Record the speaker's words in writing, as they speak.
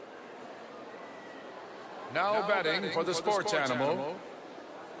Now batting for the sports animal,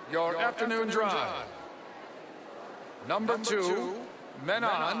 your afternoon drive. Number 2, men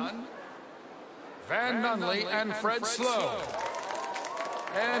on, Van Nunley and Fred Slow.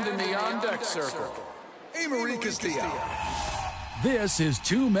 And in the on-deck circle, Amory Castillo. This is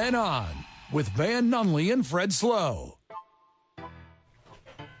 2 Men On with Van Nunley and Fred Slow.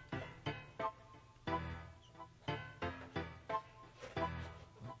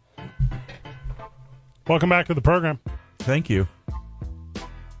 Welcome back to the program. Thank you.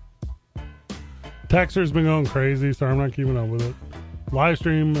 Texter's been going crazy, so I'm not keeping up with it. Live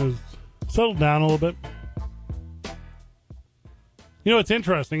stream has settled down a little bit. You know, it's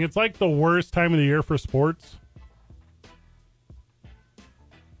interesting. It's like the worst time of the year for sports.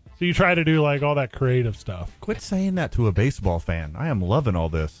 So you try to do like all that creative stuff. Quit saying that to a baseball fan. I am loving all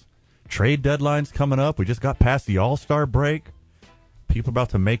this. Trade deadline's coming up. We just got past the All-Star break. People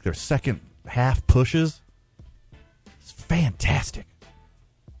about to make their second half pushes. It's fantastic.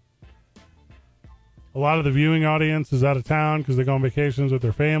 A lot of the viewing audience is out of town because they go on vacations with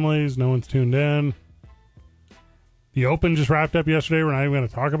their families. No one's tuned in. The Open just wrapped up yesterday. We're not even going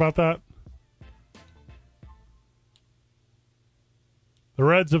to talk about that. The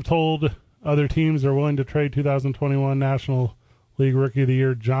Reds have told other teams they're willing to trade 2021 National League Rookie of the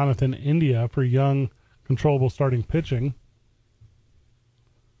Year Jonathan India for young, controllable starting pitching.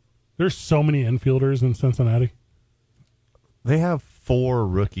 There's so many infielders in Cincinnati. They have 4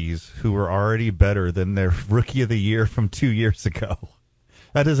 rookies who are already better than their Rookie of the Year from 2 years ago.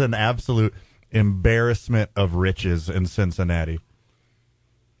 That is an absolute embarrassment of riches in Cincinnati.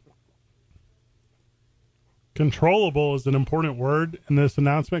 Controllable is an important word in this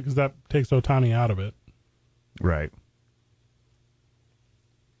announcement because that takes Ohtani out of it. Right.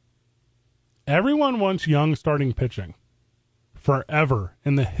 Everyone wants young starting pitching forever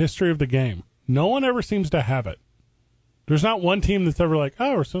in the history of the game. No one ever seems to have it. There's not one team that's ever like,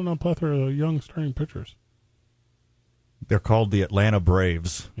 oh, we're sitting on a plethora of young starting pitchers. They're called the Atlanta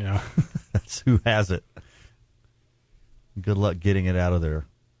Braves. Yeah. That's who has it. Good luck getting it out of their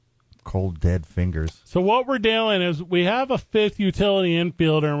cold, dead fingers. So what we're doing is we have a 5th utility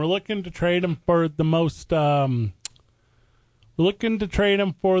infielder, and we're looking to trade him for the most,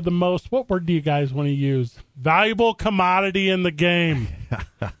 what word do you guys want to use? Valuable commodity in the game.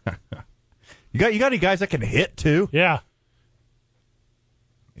 You got any guys that can hit, too? Yeah.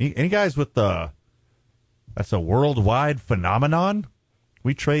 Any guys with that's a worldwide phenomenon?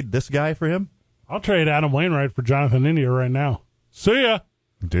 We trade this guy for him? I'll trade Adam Wainwright for Jonathan India right now. See ya.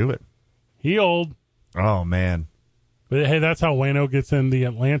 Do it. He old. Oh, man. But hey, that's how Waino gets in the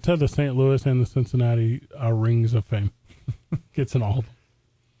Atlanta, the St. Louis, and the Cincinnati rings of fame. Gets in all of them.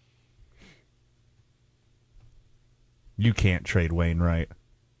 You can't trade Wainwright.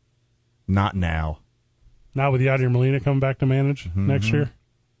 Not now. Not with Yadier Molina coming back to manage next year.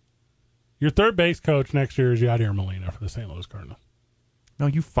 Your third base coach next year is Yadier Molina for the St. Louis Cardinals. No,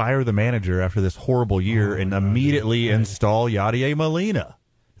 you fire the manager after this horrible year and immediately install Yadier Molina.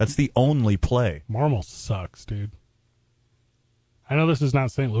 That's the only play. Marmol sucks, dude. I know this is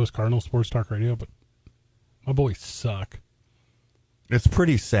not St. Louis Cardinals Sports Talk Radio, but my boys suck. It's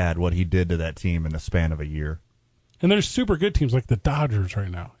pretty sad what he did to that team in the span of a year. And there's super good teams like the Dodgers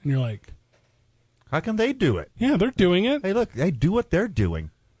right now. And you're like, how can they do it? Yeah, they're doing it. Hey, look, they do what they're doing.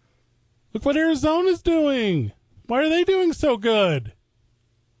 Look what Arizona's doing. Why are they doing so good?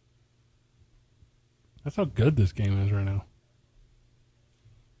 That's how good this game is right now.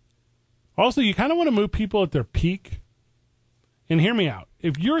 Also, you kind of want to move people at their peak. And hear me out.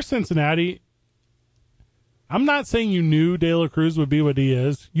 If you're Cincinnati, I'm not saying you knew De La Cruz would be what he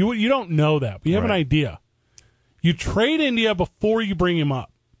is. You don't know that. But you have an idea. You trade India before you bring him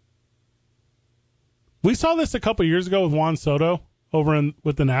up. We saw this a couple years ago with Juan Soto over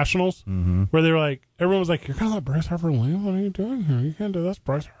with the Nationals, where they were like, everyone was like, "You're gonna let Bryce Harper leave? What are you doing here? You can't do this,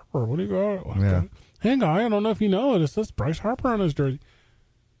 Bryce Harper. What do you got?" Yeah. Hey, guy, I don't know if you know it. It says Bryce Harper on his jersey,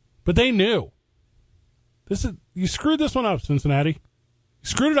 but they knew. You screwed this one up, Cincinnati. You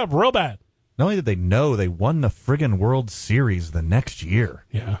screwed it up real bad. Not only did they know, they won the friggin' World Series the next year.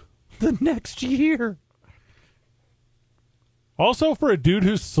 Yeah, the next year. Also, for a dude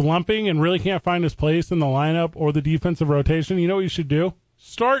who's slumping and really can't find his place in the lineup or the defensive rotation, you know what you should do?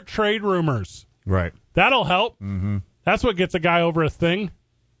 Start trade rumors. Right. That'll help. Mm-hmm. That's what gets a guy over a thing.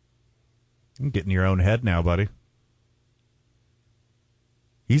 You're getting your own head now, buddy.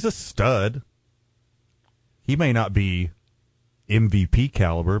 He's a stud. He may not be MVP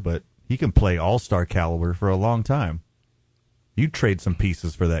caliber, but he can play all-star caliber for a long time. You'd trade some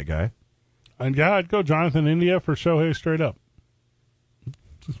pieces for that guy. And yeah, I'd go Jonathan India for Shohei straight up.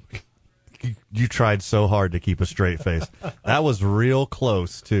 You You tried so hard to keep a straight face. That was real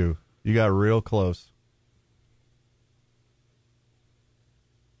close, too. You got real close.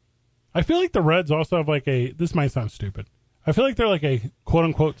 I feel like the Reds also have like this might sound stupid. I feel like they're like a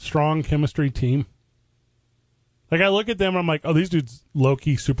quote-unquote strong chemistry team. Like I look at them and I'm like, oh, these dudes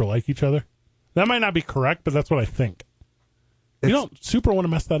low-key super like each other. That might not be correct, but that's what I think. You don't super want to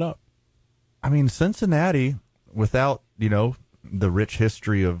mess that up. I mean, Cincinnati, without, the rich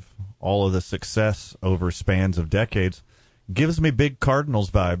history of all of the success over spans of decades, gives me big Cardinals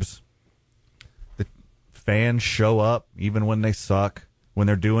vibes. The fans show up even when they suck. When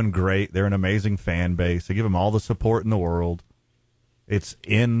they're doing great, they're an amazing fan base. They give them all the support in the world. It's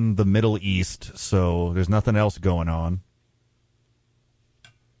in the Middle East, so there's nothing else going on.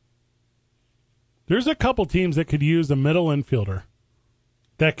 There's a couple teams that could use a middle infielder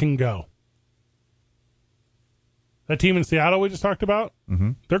that can go. That team in Seattle we just talked about,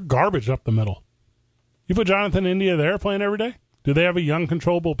 they're garbage up the middle. You put Jonathan India there playing every day? Do they have a young,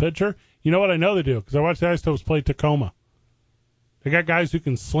 controllable pitcher? You know what? I know they do because I watched the Astros play Tacoma. They got guys who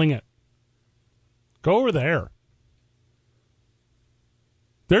can sling it. Go over there.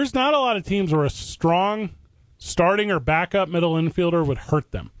 There's not a lot of teams where a strong starting or backup middle infielder would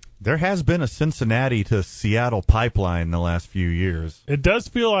hurt them. There has been a Cincinnati to Seattle pipeline in the last few years. It does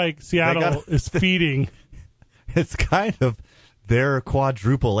feel like Seattle is feeding. It's kind of their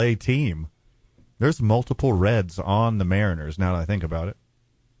quadruple A team. There's multiple Reds on the Mariners, now that I think about it.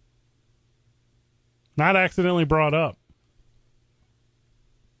 Not accidentally brought up.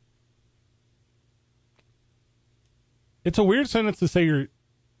 It's a weird sentence to say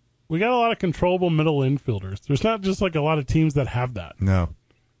we got a lot of controllable middle infielders. There's not just like a lot of teams that have that. No.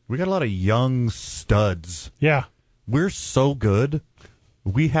 We got a lot of young studs. Yeah. We're so good,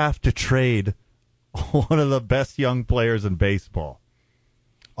 we have to trade one of the best young players in baseball.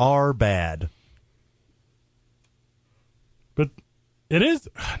 Are bad. But it is,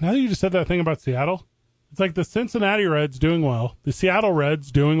 now that you just said that thing about Seattle, it's like the Cincinnati Reds doing well, the Seattle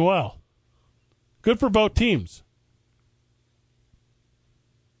Reds doing well. Good for both teams.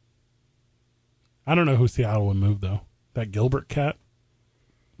 I don't know who Seattle would move, though. That Gilbert cat?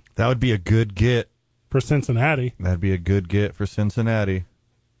 That would be a good get. For Cincinnati. That'd be a good get for Cincinnati.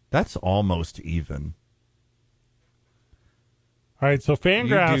 That's almost even. All right, so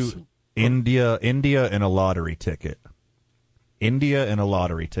Fangraphs. You do India and a lottery ticket. India and a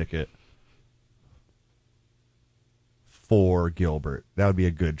lottery ticket for Gilbert. That would be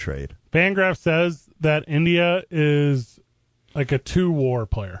a good trade. Fangraphs says that India is like a 2-WAR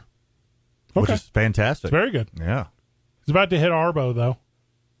player. Which Okay. is fantastic. It's very good. Yeah. He's about to hit Arbo, though.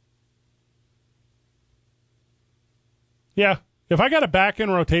 Yeah. If I got a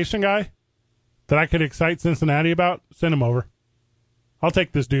back-end rotation guy that I could excite Cincinnati about, send him over. I'll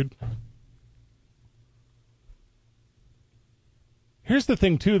take this dude. Here's the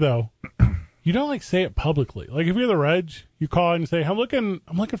thing, too, though. You don't, like, say it publicly. Like, if you're the Reds, you call and say, I'm looking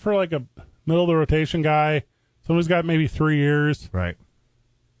for, like, a middle-of-the-rotation guy, someone who's got maybe 3 years. Right.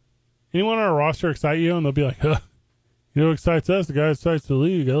 Anyone on our roster excite you? And they'll be like, huh, you know what excites us? The guy who excites the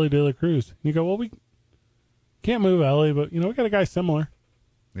league, Ellie De La Cruz. And you go, well, we can't move Ellie, but, we got a guy similar.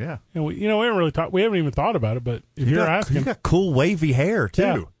 Yeah. And we haven't really we haven't even thought about it, but if you're asking. You got cool wavy hair, too.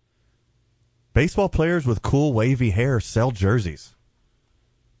 Yeah. Baseball players with cool wavy hair sell jerseys.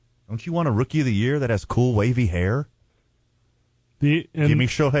 Don't you want a rookie of the year that has cool wavy hair? Give me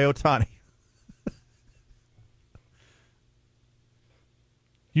Shohei Ohtani.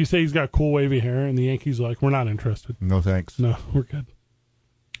 You say he's got cool wavy hair, and the Yankees are like, we're not interested. No thanks. No, we're good.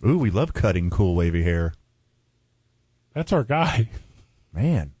 Ooh, we love cutting cool wavy hair. That's our guy.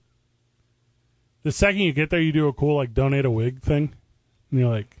 Man. The second you get there, you do a cool, like, donate a wig thing. And you're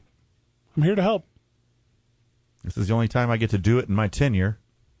like, I'm here to help. This is the only time I get to do it in my tenure.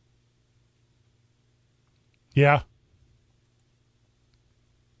 Yeah.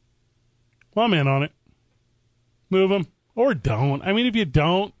 Well, I'm in on it. Move him. Or don't. I mean, if you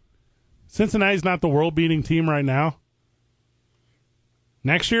don't, Cincinnati's not the world-beating team right now.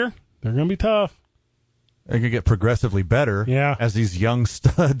 Next year, they're going to be tough. They're going to get progressively better as these young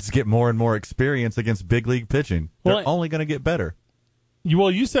studs get more and more experience against big league pitching. They're only going to get better.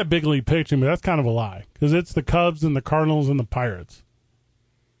 You said big league pitching, but that's kind of a lie because it's the Cubs and the Cardinals and the Pirates.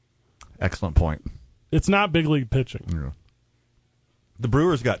 Excellent point. It's not big league pitching. Yeah. The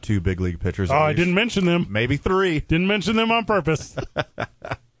Brewers got 2 big league pitchers. Oh, I didn't mention them. Maybe 3. Didn't mention them on purpose.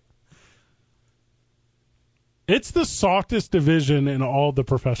 It's the softest division in all the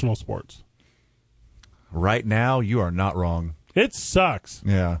professional sports. Right now, you are not wrong. It sucks.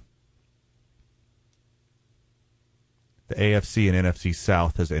 Yeah. The AFC and NFC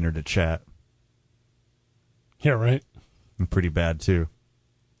South has entered a chat. Yeah, right. And pretty bad, too.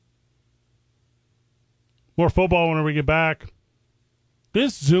 More football when we get back.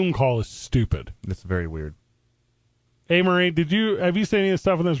 This Zoom call is stupid. It's very weird. Hey, Marie, have you seen any of the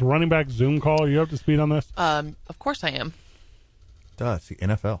stuff on this running back Zoom call? Are you up to speed on this? Of course I am. Duh, it's the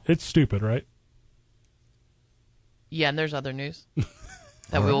NFL. It's stupid, right? Yeah, and there's other news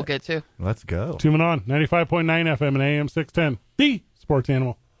that we will get to. Let's go. 2 Men On, 95.9 FM and AM 610. The Sports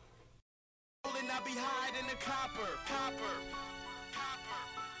Animal.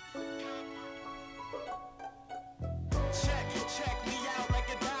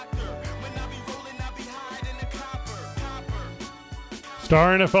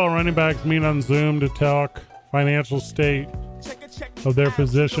 Star NFL running backs meet on Zoom to talk financial state of their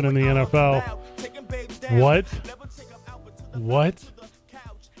position in the NFL. What?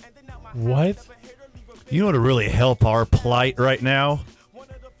 You know what would really help our plight right now?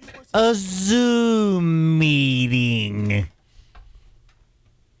 A Zoom meeting.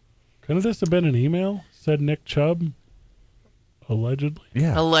 Couldn't this have been an email? Said Nick Chubb. Allegedly.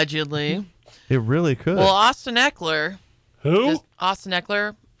 Yeah. Allegedly. It really could. Well, Austin Eckler. Who? Austin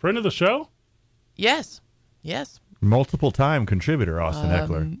Eckler. Friend of the show? Yes. Multiple-time contributor, Austin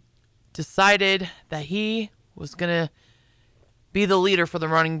Eckler. Decided that he was going to be the leader for the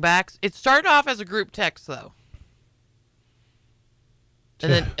running backs. It started off as a group text, though.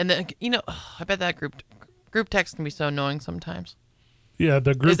 And then I bet that group text can be so annoying sometimes. Yeah,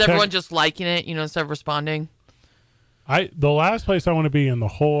 the group Is everyone just liking it, instead of responding? The last place I want to be in the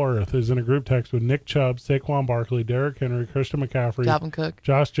whole earth is in a group text with Nick Chubb, Saquon Barkley, Derrick Henry, Christian McCaffrey, Dalvin Cook,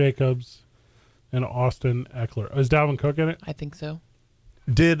 Josh Jacobs, and Austin Eckler. Is Dalvin Cook in it? I think so.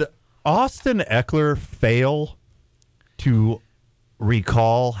 Did Austin Eckler fail to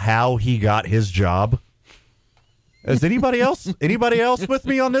recall how he got his job? Is anybody else with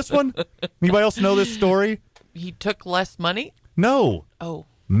me on this one? Anybody else know this story? He took less money? No. Oh.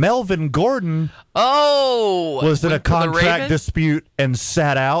 Melvin Gordon was in a contract dispute and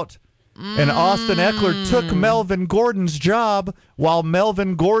sat out. And Austin Eckler took Melvin Gordon's job while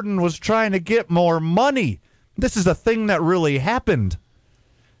Melvin Gordon was trying to get more money. This is a thing that really happened.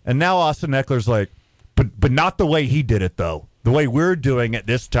 And now Austin Eckler's like, but not the way he did it, though. The way we're doing it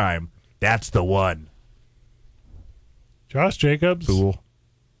this time, that's the one. Josh Jacobs, Cool.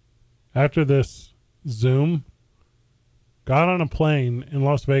 after this Zoom, got on a plane in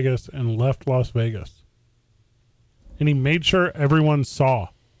Las Vegas and left Las Vegas. And he made sure everyone saw.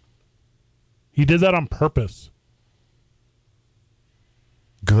 He did that on purpose.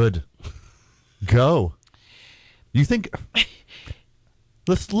 Good. Go. You think...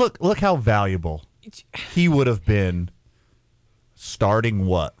 Let's look how valuable he would have been starting,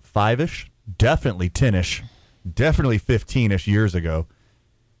 what, 5-ish? Definitely 10-ish. Definitely 15-ish years ago.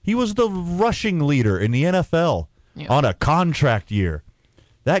 He was the rushing leader in the NFL on a contract year.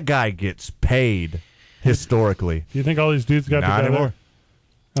 That guy gets paid historically. Do you think all these dudes got Not together anymore.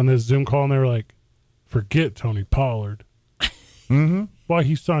 on this Zoom call and they were like, forget Tony Pollard. Mm-hmm. Why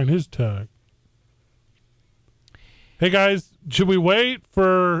he signed his tag. Hey guys, should we wait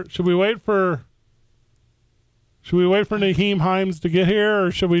for Naheem Hines to get here,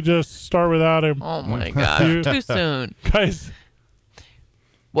 or should we just start without him? Oh my God, too soon. Guys.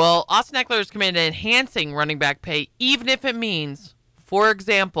 Well, Austin Eckler is committed to enhancing running back pay, even if it means, for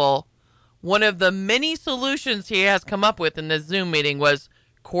example, one of the many solutions he has come up with in this Zoom meeting was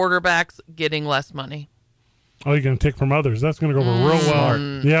quarterbacks getting less money. Oh, you're going to take from others. That's going to go over real well.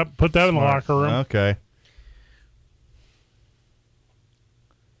 Yep, put that in the locker room. Okay.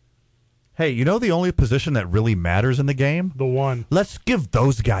 Hey, you know the only position that really matters in the game? The one. Let's give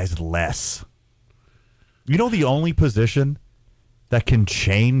those guys less. You know the only position that can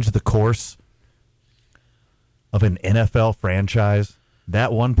change the course of an NFL franchise?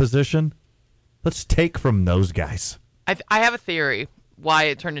 That one position? Let's take from those guys. I have a theory why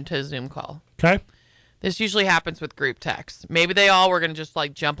it turned into a Zoom call. Okay. This usually happens with group text. Maybe they all were going to just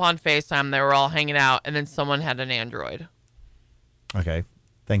jump on FaceTime. They were all hanging out, and then someone had an Android. Okay.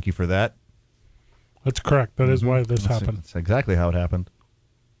 Thank you for that. That's correct. That is why this happened. That's exactly how it happened.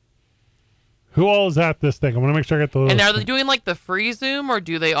 Who all is at this thing? I'm going to make sure I get the list. And are they doing the free Zoom, or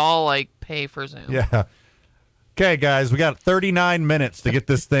do they all pay for Zoom? Yeah. Okay, guys, we got 39 minutes to get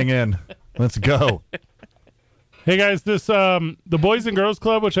this thing in. Let's go. Hey guys, this the Boys and Girls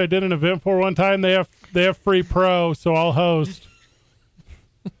Club, which I did an event for one time, they have free pro, so I'll host.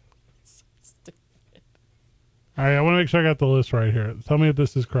 All right, I want to make sure I got the list right here. Tell me if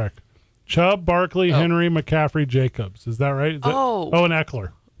this is correct. Chubb, Barkley, Henry, McCaffrey, Jacobs. Is that right? And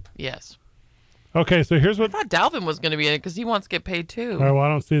Eckler. Yes. Okay, so here's I what. thought Dalvin was going to be in it because he wants to get paid too. All right, well, I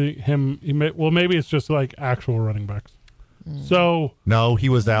don't see him. Well, maybe it's just like actual running backs. So No, he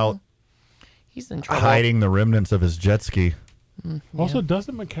was out He's in trouble. hiding the remnants of his jet ski. also,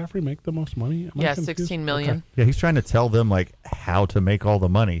 doesn't McCaffrey make the most money? Am I Yeah, confused? 16 million. Okay. Yeah, he's trying to tell them like how to make all the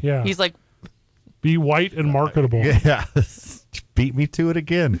money. Yeah, He's like, be white and marketable. Yeah. Beat me to it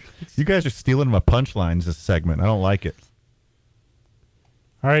again. You guys are stealing my punchlines this segment. I don't like it.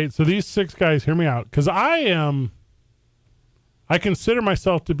 All right, so these 6 guys, hear me out, because I consider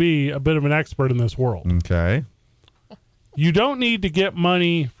myself to be a bit of an expert in this world. Okay. You don't need to get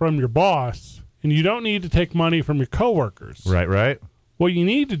money from your boss, and you don't need to take money from your coworkers. Right. What you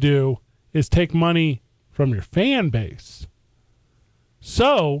need to do is take money from your fan base.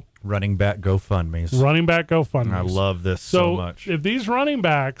 So, Running back GoFundMe's. running back GoFundMe. I love this so much. If these running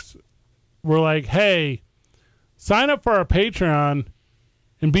backs were like, hey, sign up for our Patreon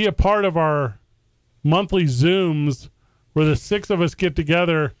and be a part of our monthly Zooms where the 6 of us get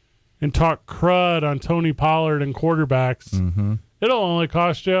together and talk crud on Tony Pollard and quarterbacks, it'll only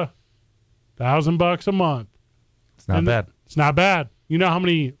cost you $1,000 a month. It's not bad. It's not bad. You know how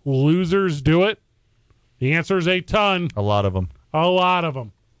many losers do it? The answer is a ton. A lot of them. A lot of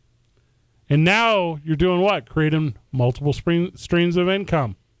them. And now you're doing what? Creating multiple streams of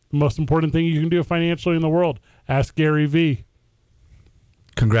income. The most important thing you can do financially in the world. Ask Gary V.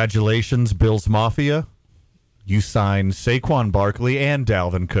 Congratulations, Bills Mafia. You signed Saquon Barkley and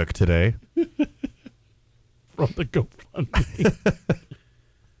Dalvin Cook today. From the GoFundMe.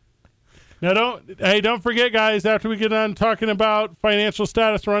 Now, don't forget, guys, after we get done talking about financial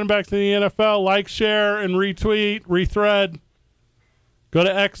status running backs in the NFL, like, share, and retweet, rethread. Go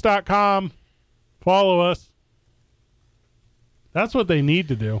to x.com. Follow us. That's what they need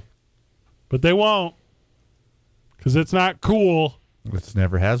to do. But they won't. Because it's not cool. It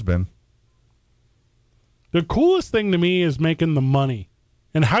never has been. The coolest thing to me is making the money.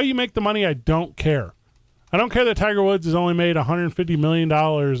 And how you make the money, I don't care. I don't care that Tiger Woods has only made $150 million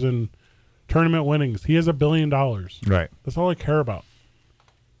in tournament winnings. He has $1 billion. Right. That's all I care about.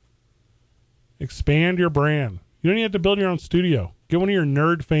 Expand your brand. You don't even have to build your own studio. Get one of your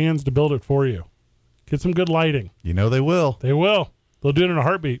nerd fans to build it for you. Get some good lighting. You know they will. They will. They'll do it in a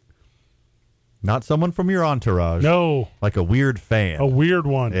heartbeat. Not someone from your entourage. No. Like a weird fan. A weird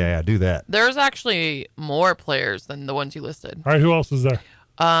one. Yeah, do that. there's actually more players than the ones you listed. All right, who else is there?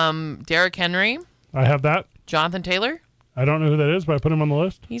 Derrick Henry, I have that. Jonathan Taylor. I don't know who that is, but I put him on the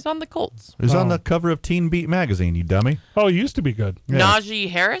list. He's on the Colts. Who's Oh. on the cover of Teen Beat magazine, you dummy? Oh, he used to be good. Yeah. Najee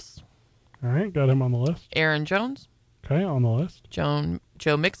Harris, All right, got him on the list. Aaron Jones, Okay, on the list.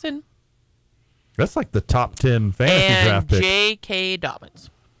 Joe Mixon, That's like the top 10 fantasy and draft picks. J.K. Dobbins.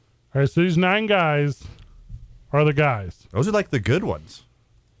 All right, so these 9 guys are the guys. Those are like the good ones.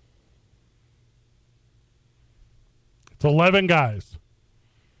 It's 11 guys.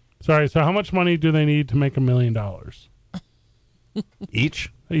 Sorry, so how much money do they need to make $1 million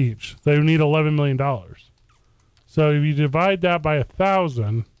Each? each? They need $11 million. So if you divide that by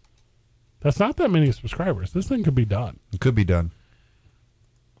 1,000, that's not that many subscribers. This thing could be done. It could be done.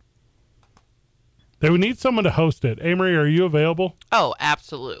 They would need someone to host it. Amory, are you available? Oh,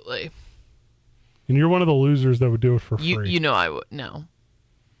 absolutely. And you're one of the losers that would do it for free. You know I would. No,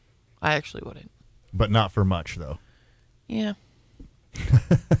 I actually wouldn't. But not for much, though. Yeah.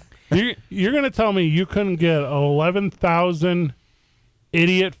 You're going to tell me you couldn't get 11,000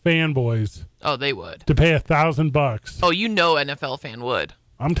 idiot fanboys Oh, they would. to pay $1,000? Oh, you know, NFL fan would.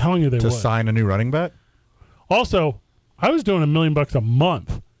 I'm telling you they To would. sign a new running back? Also, I was doing $1 million a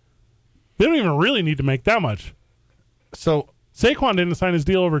month. They don't even really need to make that much. So, Saquon didn't sign his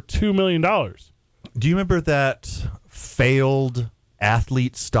deal over $2 million. do you remember that failed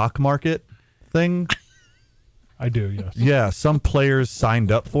athlete stock market thing? I do, yes. Yeah, some players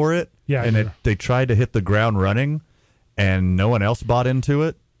signed up for it. Yeah, and sure. they tried to hit the ground running, and no one else bought into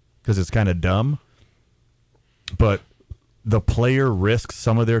it because it's kind of dumb. But the player risks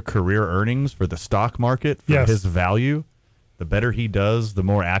some of their career earnings for the stock market for Yes. his value. The better he does, the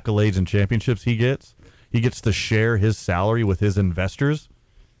more accolades and championships he gets. He gets to share his salary with his investors.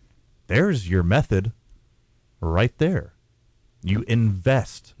 There's your method right there. You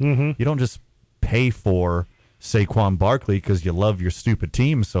invest. Mm-hmm. You don't just pay for Saquon Barkley because you love your stupid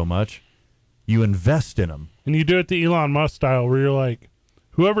team so much. You invest in them. And you do it the Elon Musk style where you're like,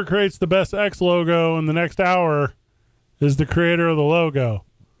 whoever creates the best X logo in the next hour is the creator of the logo.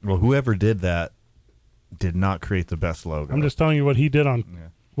 Well, whoever did that did not create the best logo. I'm just telling you what he did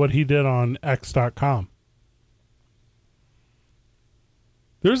on X.com.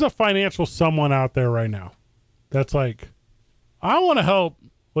 There's a financial someone out there right now that's like, I want to help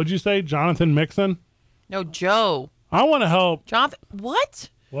What'd you say? Jonathan Mixon? No, Joe. I want to help. Jonathan. What?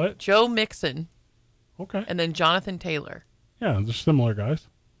 What? Joe Mixon. Okay. And then Jonathan Taylor. Yeah, they're similar guys.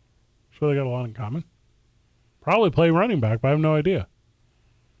 Sure they got a lot in common. Probably play running back, but I have no idea.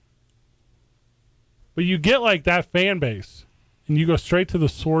 But you get like that fan base, and you go straight to the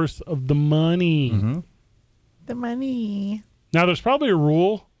source of the money. Mm-hmm. The money. Now, there's probably a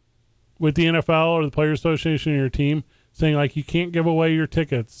rule with the NFL or the Players Association of your team saying, like, you can't give away your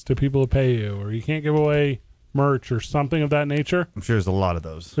tickets to people who pay you, or you can't give away merch or something of that nature. I'm sure there's a lot of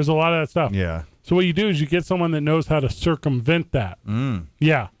those. There's a lot of that stuff. Yeah. So what you do is you get someone that knows how to circumvent that.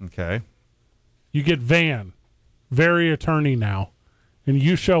 Yeah. Okay. You get Van, very attorney now, and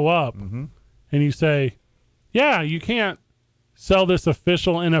you show up and you say, yeah, you can't sell this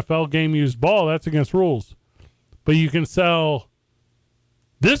official NFL game used ball. That's against rules. But you can sell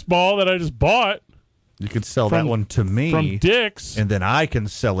this ball that I just bought. You could sell that one to me. From Dick's. And then I can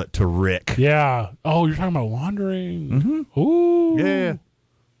sell it to Rick. Yeah. Oh, you're talking about laundering. Mm-hmm. Ooh. Yeah.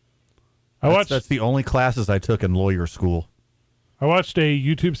 That's the only classes I took in lawyer school. I watched a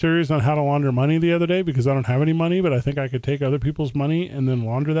YouTube series on how to launder money the other day because I don't have any money, but I think I could take other people's money and then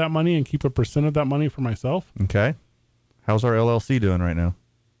launder that money and keep a percent of that money for myself. Okay. How's our LLC doing right now?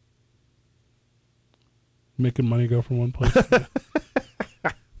 Making money go from one place to the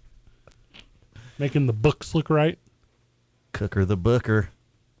other. Making the books look right. Cooker the booker.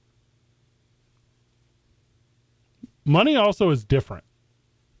 Money also is different.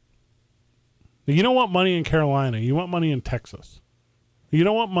 You don't want money in Carolina. You want money in Texas. You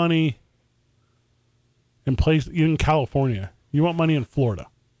don't want money in California. You want money in Florida.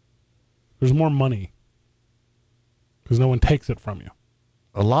 There's more money because no one takes it from you.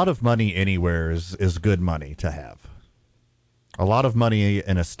 A lot of money anywhere is good money to have. A lot of money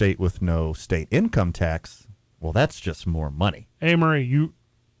in a state with no state income tax, well, that's just more money. Hey, Murray,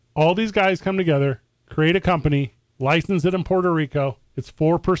 all these guys come together, create a company, license it in Puerto Rico. It's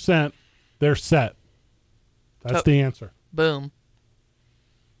 4%. They're set. That's the answer. Boom.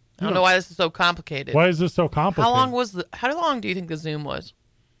 I don't know why this is so complicated. Why is this so complicated? How long do you think the Zoom was?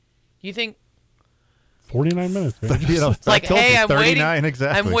 Do you think 49 minutes? It's like, hey, I'm waiting.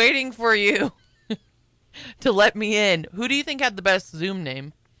 Exactly. I'm waiting for you to let me in. Who do you think had the best Zoom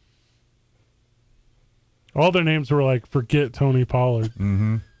name? All their names were like, forget Tony Pollard.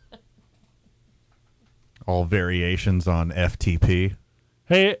 Mm-hmm. All variations on FTP.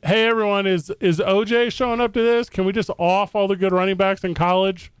 Hey, everyone! Is OJ showing up to this? Can we just off all the good running backs in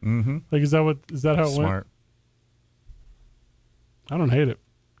college? Mm-hmm. Like, is that how it Smart. went? I don't hate it.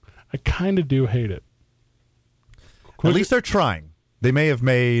 I kind of do hate it. At least they're trying. They may have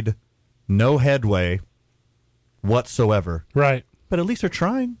made no headway whatsoever. Right. But at least they're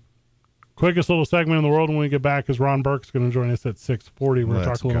trying. Quickest little segment in the world when we get back is Ron Burke's going to join us at 6:40. We're going to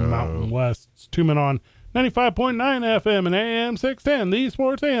talk a little Mountain West. It's 2 Men On 95.9 FM and AM 610, the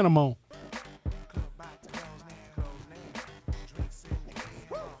Sports Animal.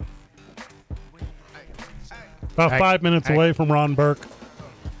 About 5 minutes away from Ron Burke.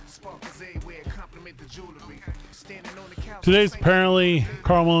 Today's apparently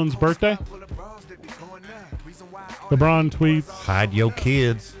Karl Malone's birthday. LeBron tweets. Hide your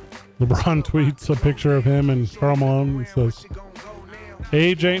kids. LeBron tweets a picture of him and Karl Malone and says,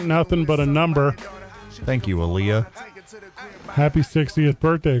 age ain't nothing but a number. Thank you, Aaliyah. Happy 60th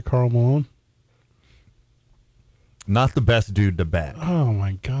birthday, Karl Malone. Not the best dude to bet. Oh,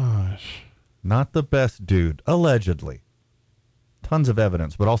 my gosh. Not the best dude. Allegedly. Tons of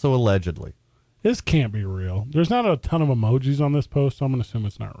evidence, but also allegedly. This can't be real. There's not a ton of emojis on this post, so I'm going to assume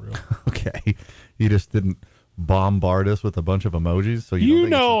it's not real. Okay. You just didn't bombard us with a bunch of emojis? So you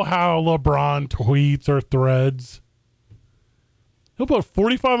know how LeBron tweets or threads. He'll put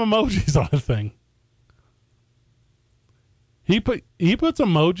 45 emojis on a thing. He puts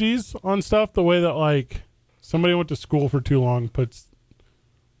emojis on stuff the way that, like, somebody went to school for too long puts,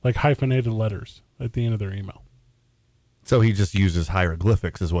 like, hyphenated letters at the end of their email. So he just uses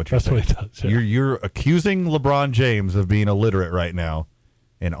hieroglyphics is what you're saying. That's what he does, yeah. You're accusing LeBron James of being illiterate right now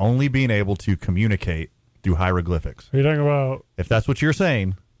and only being able to communicate through hieroglyphics. Are you talking about... If that's what you're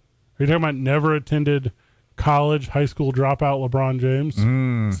saying... Are you talking about never attended college, high school dropout LeBron James?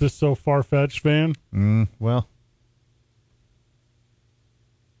 Is this so far-fetched, Van? Well...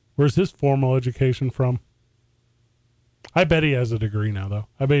 Where's his formal education from? I bet he has a degree now, though.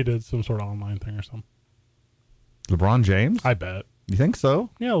 I bet he did some sort of online thing or something. LeBron James? I bet. You think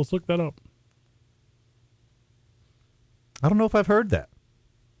so? Yeah, let's look that up. I don't know if I've heard that.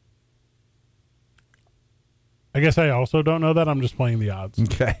 I guess I also don't know that. I'm just playing the odds.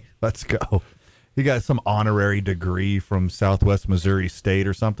 Okay, let's go. He got some honorary degree from Southwest Missouri State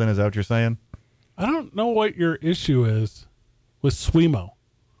or something. Is that what you're saying? I don't know what your issue is with SWIMO.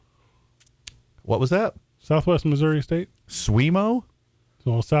 What was that? Southwest Missouri State? SWIMO?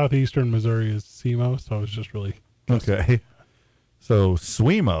 Well, Southeastern Missouri is SEMO, so I was just really guessing. Okay. So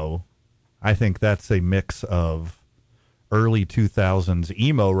SWIMO, I think that's a mix of early 2000s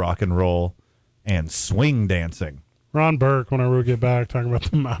emo rock and roll and swing dancing. Ron Burke, whenever we get back, talking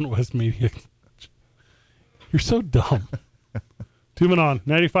about the Mountain West Media. You're so dumb. 2 Men On,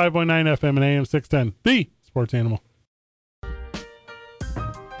 95.9 FM and AM 610, the sports animal.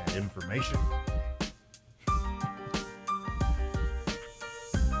 And information.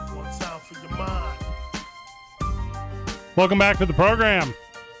 One time for your mind. Welcome back to the program.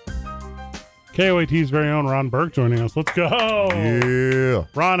 KOAT's very own Ron Burke joining us. Let's go. Yeah.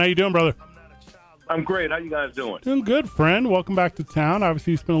 Ron, how you doing, brother? I'm great. How you guys doing? Doing good, friend. Welcome back to town.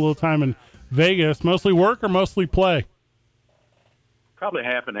 Obviously, you spent a little time in Vegas. Mostly work or mostly play? Probably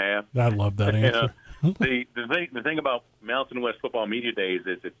half and half. I love that answer. The thing about Mountain West Football Media Days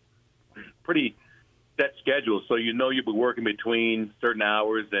is it's pretty set schedule, so you'll be working between certain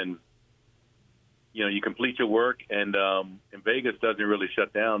hours, and you complete your work. And Vegas doesn't really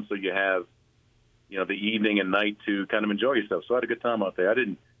shut down, so you have the evening and night to kind of enjoy yourself. So I had a good time out there.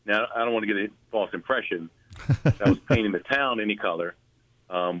 Now, I don't want to get a false impression that I was painting the town any color,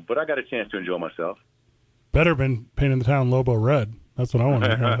 but I got a chance to enjoy myself. Better been painting the town Lobo red. That's what I want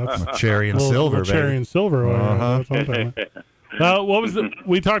to hear. That's cherry and silver, cherry baby. and silver. Uh-huh. That's what I'm talking about. What was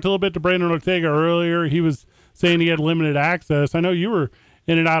we talked a little bit to Brandon Ortega earlier. He was saying he had limited access. I know you were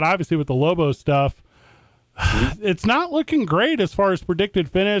in and out, obviously, with the Lobo stuff. It's not looking great as far as predicted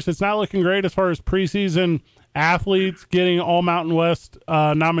finish. It's not looking great as far as preseason athletes getting all Mountain West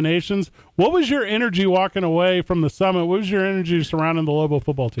nominations. What was your energy walking away from the summit? What was your energy surrounding the Lobo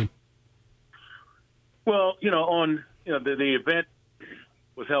football team? Well, the event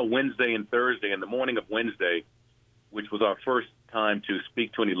was held Wednesday and Thursday, and the morning of Wednesday, which was our first time to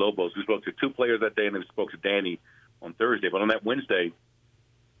speak to any Lobos. We spoke to 2 players that day, and then we spoke to Danny on Thursday. But on that Wednesday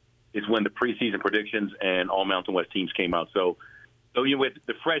is when the preseason predictions and all Mountain West teams came out. So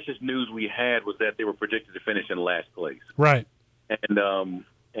the freshest news we had was that they were predicted to finish in last place. Right. And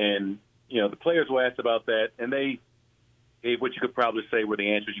the players were asked about that, and they gave what you could probably say were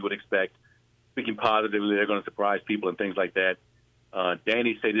the answers you would expect. Speaking positively, they're going to surprise people and things like that.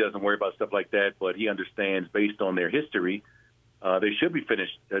 Danny said he doesn't worry about stuff like that, but he understands based on their history, they should be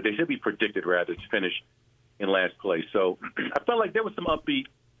predicted rather to finish in last place. So I felt like there was some upbeat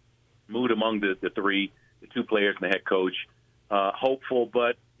mood among the 2 players and the head coach. Hopeful,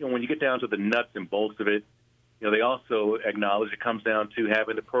 but when you get down to the nuts and bolts of it, they also acknowledge it comes down to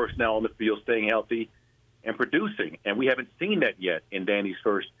having the personnel on the field, staying healthy, and producing. And we haven't seen that yet in Danny's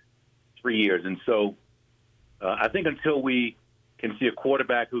first 3 years. And so I think until we can see a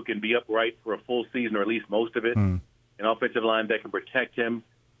quarterback who can be upright for a full season or at least most of it, an offensive line that can protect him,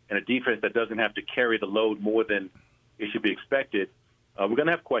 and a defense that doesn't have to carry the load more than it should be expected, we're going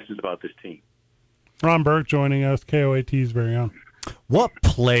to have questions about this team. Ron Burke joining us, KOAT's very own. What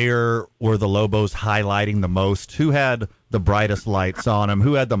player were the Lobos highlighting the most? Who had the brightest lights on them?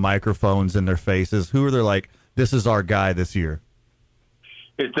 Who had the microphones in their faces? Who are they like, this is our guy this year?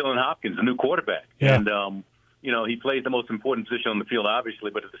 It's Dylan Hopkins, the new quarterback. Yeah. And, he plays the most important position on the field,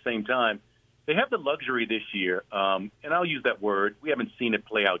 obviously, but at the same time, they have the luxury this year, and I'll use that word. We haven't seen it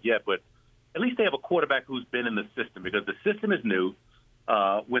play out yet, but at least they have a quarterback who's been in the system because the system is new.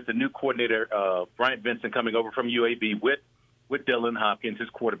 With the new coordinator, Bryant Vincent, coming over from UAB with Dylan Hopkins, his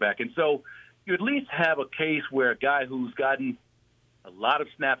quarterback. And so you at least have a case where a guy who's gotten a lot of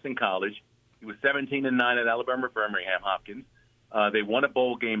snaps in college, he was 17-9 at Alabama Birmingham, Hopkins. They won a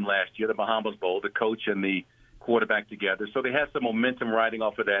bowl game last year, the Bahamas Bowl, the coach and the quarterback together. So they have some momentum riding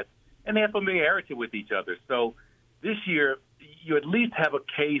off of that, and they have familiarity with each other. So this year, you at least have a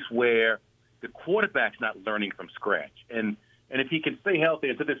case where the quarterback's not learning from scratch. And if he can stay healthy,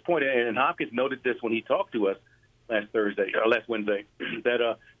 and to this point, and Hopkins noted this when he talked to us last Wednesday,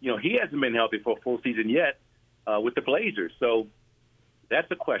 that he hasn't been healthy for a full season yet with the Blazers. So that's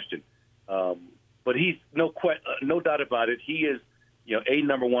a question. But he's no doubt about it. He is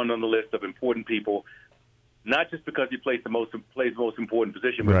number one on the list of important people, not just because he plays the most important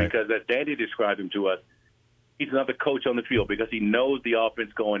position, but because, as Danny described him to us, he's another coach on the field because he knows the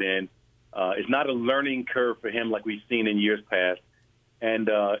offense going in. It's not a learning curve for him like we've seen in years past. And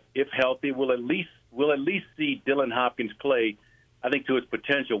if healthy, we'll at least see Dylan Hopkins play, I think, to his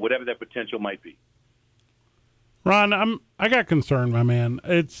potential, whatever that potential might be. Ron, I got concerned, my man.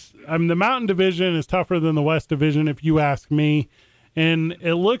 The Mountain Division is tougher than the West Division, if you ask me. And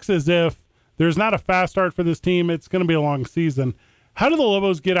it looks as if there's not a fast start for this team. It's going to be a long season. How do the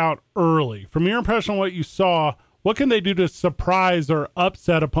Lobos get out early? From your impression of what you saw, what can they do to surprise or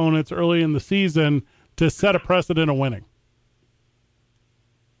upset opponents early in the season to set a precedent of winning?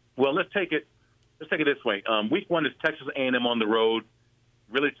 Well, let's take it this way. Week 1 is Texas A&M on the road.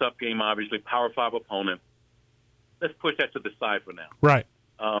 Really tough game, obviously. Power 5 opponent. Let's push that to the side for now. Right.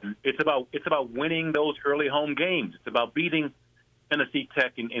 It's about winning those early home games. It's about beating Tennessee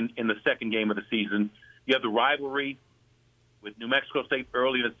Tech in the second game of the season. You have the rivalry with New Mexico State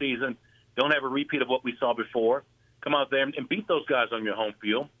early in the season. Don't have a repeat of what we saw before. Come out there and beat those guys on your home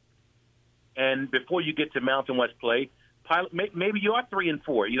field. And before you get to Mountain West play, maybe you are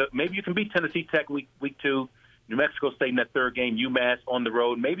 3-4. Maybe you can beat Tennessee Tech week 2, New Mexico State in that third game, UMass on the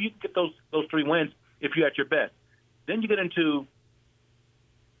road. Maybe you can get those 3 wins if you're at your best. Then you get into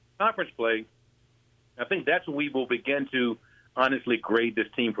conference play. I think that's when we will begin to honestly grade this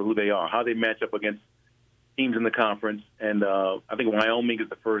team for who they are, how they match up against teams in the conference. And I think Wyoming is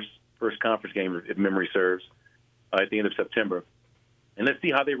the first conference game, if memory serves, at the end of September. And let's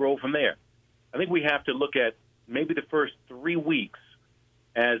see how they roll from there. I think we have to look at maybe the first 3 weeks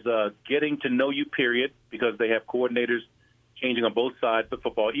as getting to know you period, because they have coordinators changing on both sides of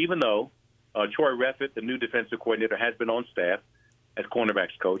football, even though Troy Reffitt, the new defensive coordinator, has been on staff as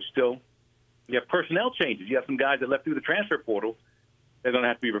cornerbacks coach. Still, you have personnel changes. You have some guys that left through the transfer portal. They're going to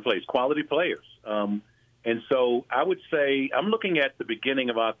have to be replaced, quality players. And so I would say I'm looking at the beginning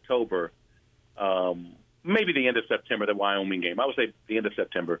of October, maybe the end of September, the Wyoming game. I would say the end of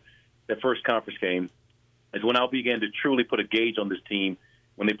September, that first conference game, is when I'll begin to truly put a gauge on this team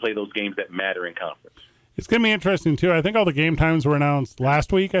when they play those games that matter in conference. It's going to be interesting, too. I think all the game times were announced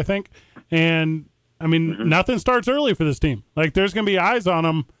last week, I think. And, I mean, nothing starts early for this team. Like, there's going to be eyes on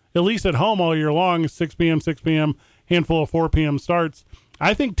them, at least at home all year long, 6 p.m., handful of 4 p.m. starts.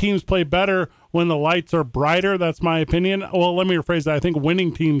 I think teams play better when the lights are brighter. That's my opinion. Well, let me rephrase that. I think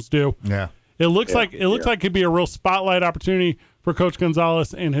winning teams do. Yeah. It looks like it could be a real spotlight opportunity for Coach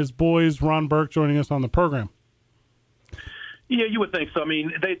Gonzalez and his boys, Ron Burke, joining us on the program. Yeah, you would think so. I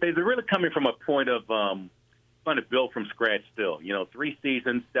mean, they're really coming from a point of trying to build from scratch still. 3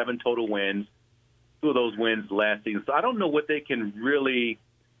 seasons, 7 total wins, 2 of those wins last season. So I don't know what they can really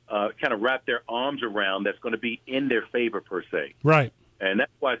kind of wrap their arms around that's going to be in their favor per se. Right. And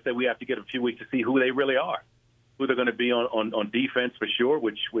that's why I said we have to get a few weeks to see who they really are, who they're going to be on defense for sure,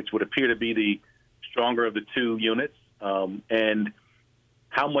 which would appear to be the stronger of the 2 units, and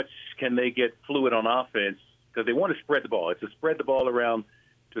how much can they get fluid on offense, because they want to spread the ball. It's to spread the ball around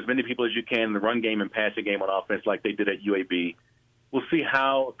to as many people as you can in the run game and passing game on offense like they did at UAB. We'll see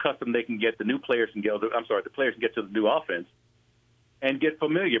how accustomed they can get, the players can get to the new offense and get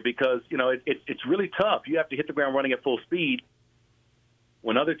familiar, because, it's really tough. You have to hit the ground running at full speed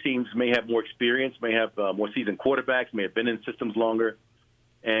when other teams may have more experience, may have more seasoned quarterbacks, may have been in systems longer.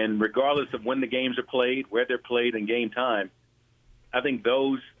 And regardless of when the games are played, where they're played, and game time, I think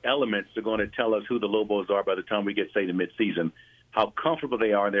those elements are going to tell us who the Lobos are by the time we get, say, to midseason, how comfortable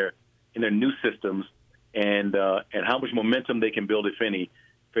they are in their new systems, and how much momentum they can build, if any,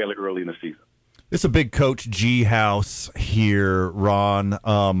 fairly early in the season. It's a big Coach G house here,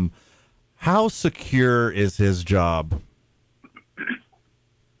 Ron. How secure is his job?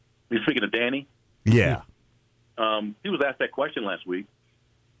 You're speaking of Danny? Yeah. He was asked that question last week,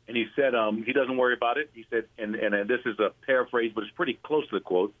 and he said he doesn't worry about it. He said, and this is a paraphrase, but it's pretty close to the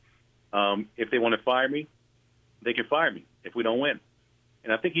quote, if they want to fire me, they can fire me if we don't win.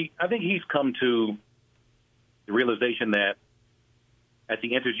 And I think he's come to the realization that as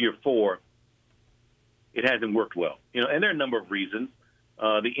he enters year 4, it hasn't worked well. And there are a number of reasons.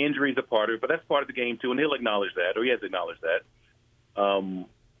 The injuries are part of it, but that's part of the game too, and he'll acknowledge that, or he has acknowledged that.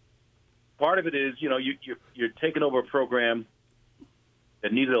 Part of it is, you're taking over a program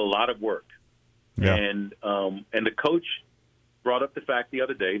that needed a lot of work. Yeah. And the coach brought up the fact the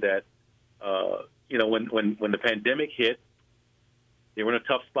other day that, when the pandemic hit, they were in a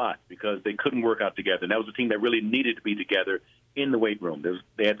tough spot because they couldn't work out together. And that was a team that really needed to be together in the weight room.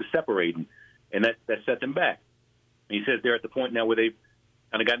 They had to separate, and that set them back. And he says they're at the point now where they've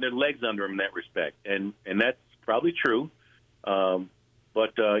kind of gotten their legs under them in that respect. And that's probably true.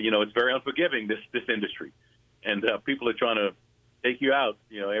 But it's very unforgiving, this industry. And people are trying to take you out,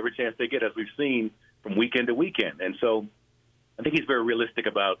 every chance they get, as we've seen from weekend to weekend. And so I think he's very realistic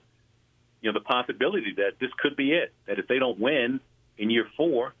about, the possibility that this could be it, that if they don't win in year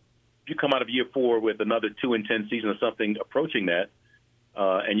 4, if you come out of year 4 with another 2-10 season or something approaching that,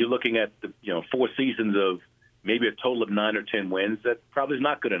 and you're looking at the 4 seasons of maybe a total of 9 or 10 wins, that probably is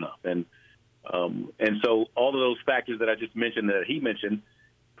not good enough. And so all of those factors that I just mentioned, that he mentioned,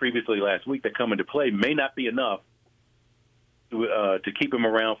 previously last week that come into play may not be enough to keep him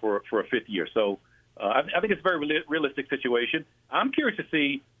around for a fifth year. So I think it's a very realistic situation. I'm curious to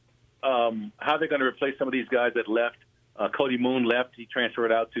see how they're going to replace some of these guys that left. Cody Moon left. He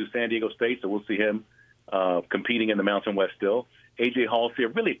transferred out to San Diego State, so we'll see him competing in the Mountain West still. A.J. Halsey, a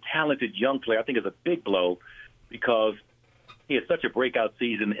really talented young player, I think is a big blow because he had such a breakout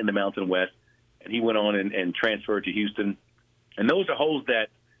season in the Mountain West, and he went on and transferred to Houston. And those are holes that,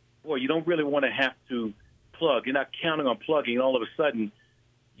 boy, you don't really want to have to plug. You're not counting on plugging, and all of a sudden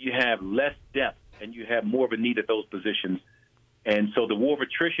you have less depth and you have more of a need at those positions. And so the war of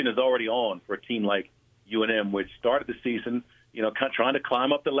attrition is already on for a team like UNM, which started the season, trying to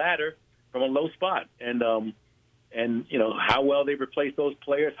climb up the ladder from a low spot. And how well they replace those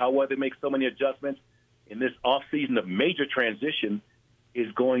players, how well they make so many adjustments in this offseason of major transition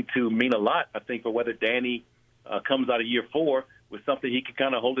is going to mean a lot, I think, for whether Danny comes out of year 4 with something he can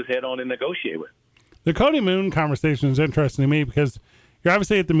kind of hold his head on and negotiate with. The Cody Moon conversation is interesting to me because you're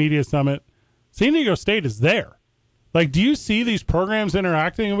obviously at the media summit. San Diego State is there. Like, do you see these programs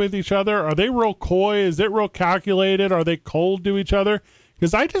interacting with each other? Are they real coy? Is it real calculated? Are they cold to each other?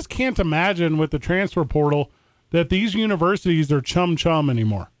 Because I just can't imagine with the transfer portal that these universities are chum-chum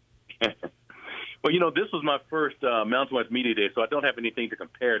anymore. Well, this was my first Mountain West Media Day, so I don't have anything to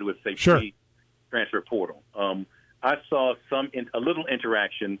compare to with, say, transfer portal. I saw a little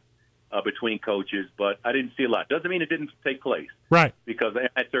interaction between coaches, but I didn't see a lot. Doesn't mean it didn't take place. Right. Because they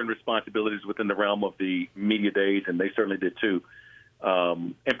had certain responsibilities within the realm of the media days, and they certainly did too.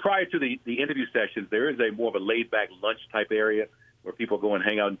 And prior to the interview sessions, there is a more of a laid-back lunch-type area where people go and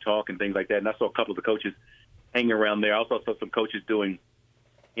hang out and talk and things like that. And I saw a couple of the coaches hanging around there. I also saw some coaches doing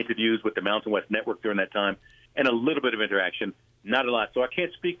interviews with the Mountain West Network during that time, and a little bit of interaction, not a lot. So I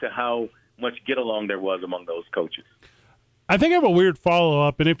can't speak to how much get-along there was among those coaches. I think I have a weird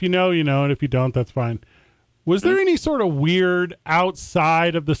follow-up, and if you know, you know, and if you don't, that's fine. Was there any sort of weird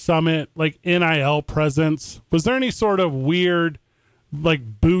outside of the summit, like NIL presence? Was there any sort of weird,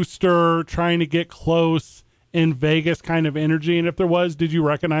 like, booster trying to get close in Vegas kind of energy? And if there was, did you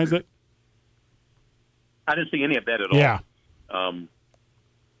recognize it? I didn't see any of that at all. Yeah.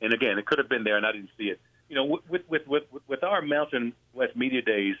 And again, it could have been there, and I didn't see it. With our Mountain West Media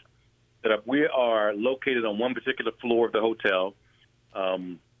Days, that we are located on one particular floor of the hotel,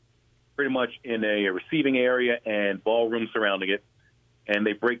 pretty much in a receiving area and ballroom surrounding it. And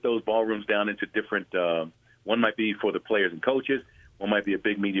they break those ballrooms down into different. One might be for the players and coaches. One might be a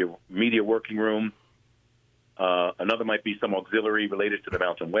big media working room. Another might be some auxiliary related to the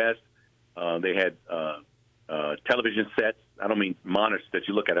Mountain West. They had television sets. I don't mean monitors that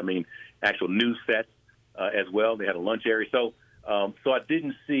you look at. I mean actual news sets as well. They had a lunch area. So I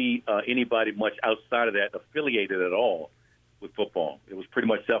didn't see anybody much outside of that affiliated at all with football. It was pretty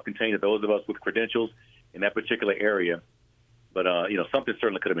much self-contained to those of us with credentials in that particular area. But, something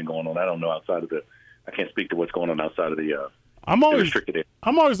certainly could have been going on. I don't know outside of I can't speak to what's going on outside of the restricted area.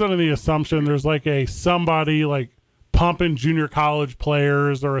 I'm always under the assumption there's like somebody like pumping junior college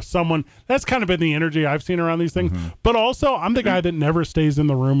players or someone. That's kind of been the energy I've seen around these things. Mm-hmm. But also, I'm the guy that never stays in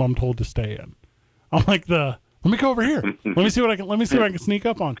the room I'm told to stay in. I'm like let me go over here. Let me see what I can sneak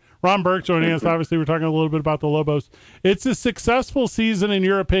up on. Ron Burke joining us. Obviously, we're talking a little bit about the Lobos. It's a successful season, in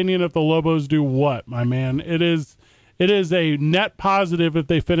your opinion, if the Lobos do what, my man? It is a net positive if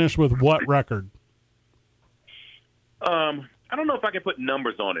they finish with what record? I don't know if I can put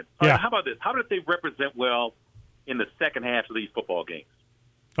numbers on it. Yeah. How about this? How did they represent well in the second half of these football games?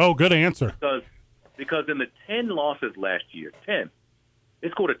 Oh, good answer. Because in the 10 losses last year, they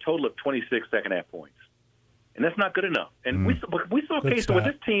scored a total of 26 second-half points. And that's not good enough. And we saw a case where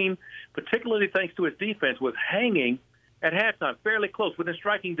this team, particularly thanks to its defense, was hanging at halftime fairly close, within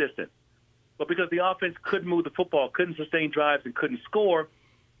striking distance. But because the offense couldn't move the football, couldn't sustain drives, and couldn't score,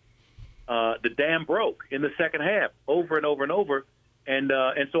 the dam broke in the second half over and over and over. And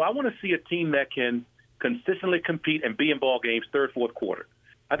so I want to see a team that can consistently compete and be in ball games third, fourth quarter.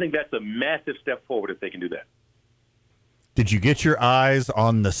 I think that's a massive step forward if they can do that. Did you get your eyes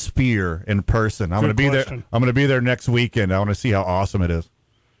on the Spear in person? I'm going to be there. I'm going to be there next weekend. I want to see how awesome it is.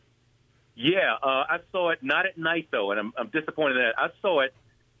 Yeah, I saw it not at night though, and I'm disappointed in that. I saw it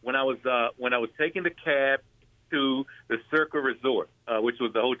when I was taking the cab to the Circa Resort, which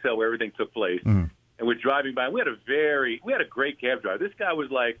was the hotel where everything took place, and we're driving by. We had a great cab driver. This guy was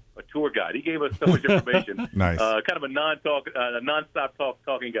like a tour guide. He gave us so much information. Nice, kind of a nonstop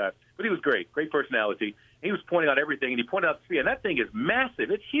talking guy, but he was great personality. He was pointing out everything, and he pointed out the Sphere, and that thing is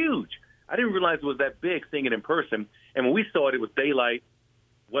massive. It's huge. I didn't realize it was that big, seeing it in person. And when we saw it, it was daylight,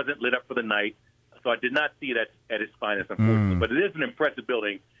 wasn't lit up for the night, so I did not see it at its finest, unfortunately. But it is an impressive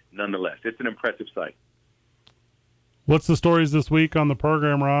building, nonetheless. It's an impressive sight. What's the stories this week on the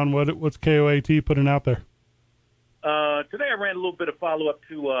program, Ron? What's KOAT putting out there? Today I ran a little bit of follow-up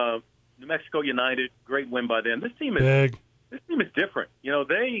to New Mexico United. Great win by them. This team is big. This team is different. You know,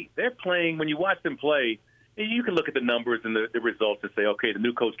 they're playing, when you watch them play, you can look at the numbers and the results and say, okay, the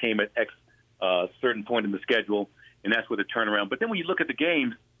new coach came at X certain point in the schedule, and that's where the turnaround. But then when you look at the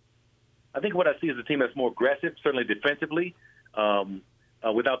games, I think what I see is a team that's more aggressive, certainly defensively.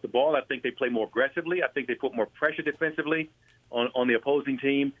 Without the ball, I think they play more aggressively. I think they put more pressure defensively on the opposing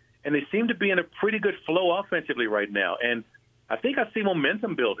team. And they seem to be in a pretty good flow offensively right now. And I think I see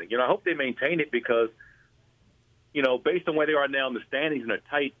momentum building. You know, I hope they maintain it because, you know, based on where they are now in the standings in a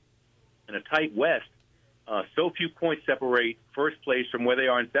tight West, so few points separate first place from where they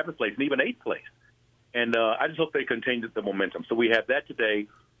are in seventh place and even eighth place. And I just hope they continue the momentum. So we have that today.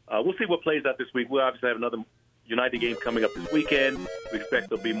 We'll see what plays out this week. We'll obviously have another United game coming up this weekend. We expect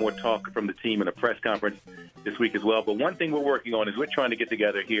there'll be more talk from the team in a press conference this week as well. But one thing we're working on is we're trying to get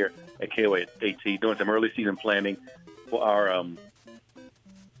together here at KOAT, doing some early season planning for our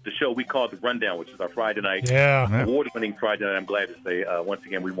the show we call The Rundown, which is our Friday night award-winning Friday night. I'm glad to say, once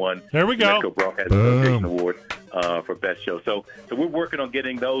again, we won there we the go. Metro Broadcast Association Award for Best Show. So we're working on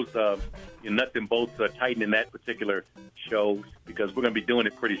getting those nuts and bolts tightened in that particular show because we're going to be doing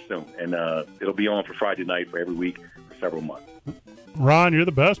it pretty soon. And it'll be on for Friday night for every week for several months. Ron, you're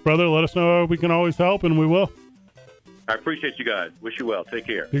the best, brother. Let us know how we can always help, and we will. I appreciate you guys. Wish you well. Take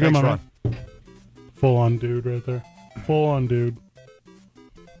care. You're good, Ron. Full-on dude right there. Full-on dude.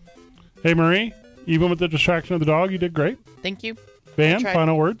 Hey, Marie, even with the distraction of the dog, you did great. Thank you. Van,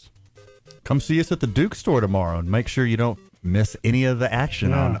 final words? Come see us at the Duke store tomorrow and make sure you don't miss any of the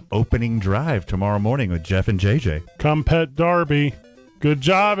action on opening drive tomorrow morning with Jeff and JJ. Come pet Darby. Good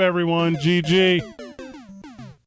job, everyone. GG.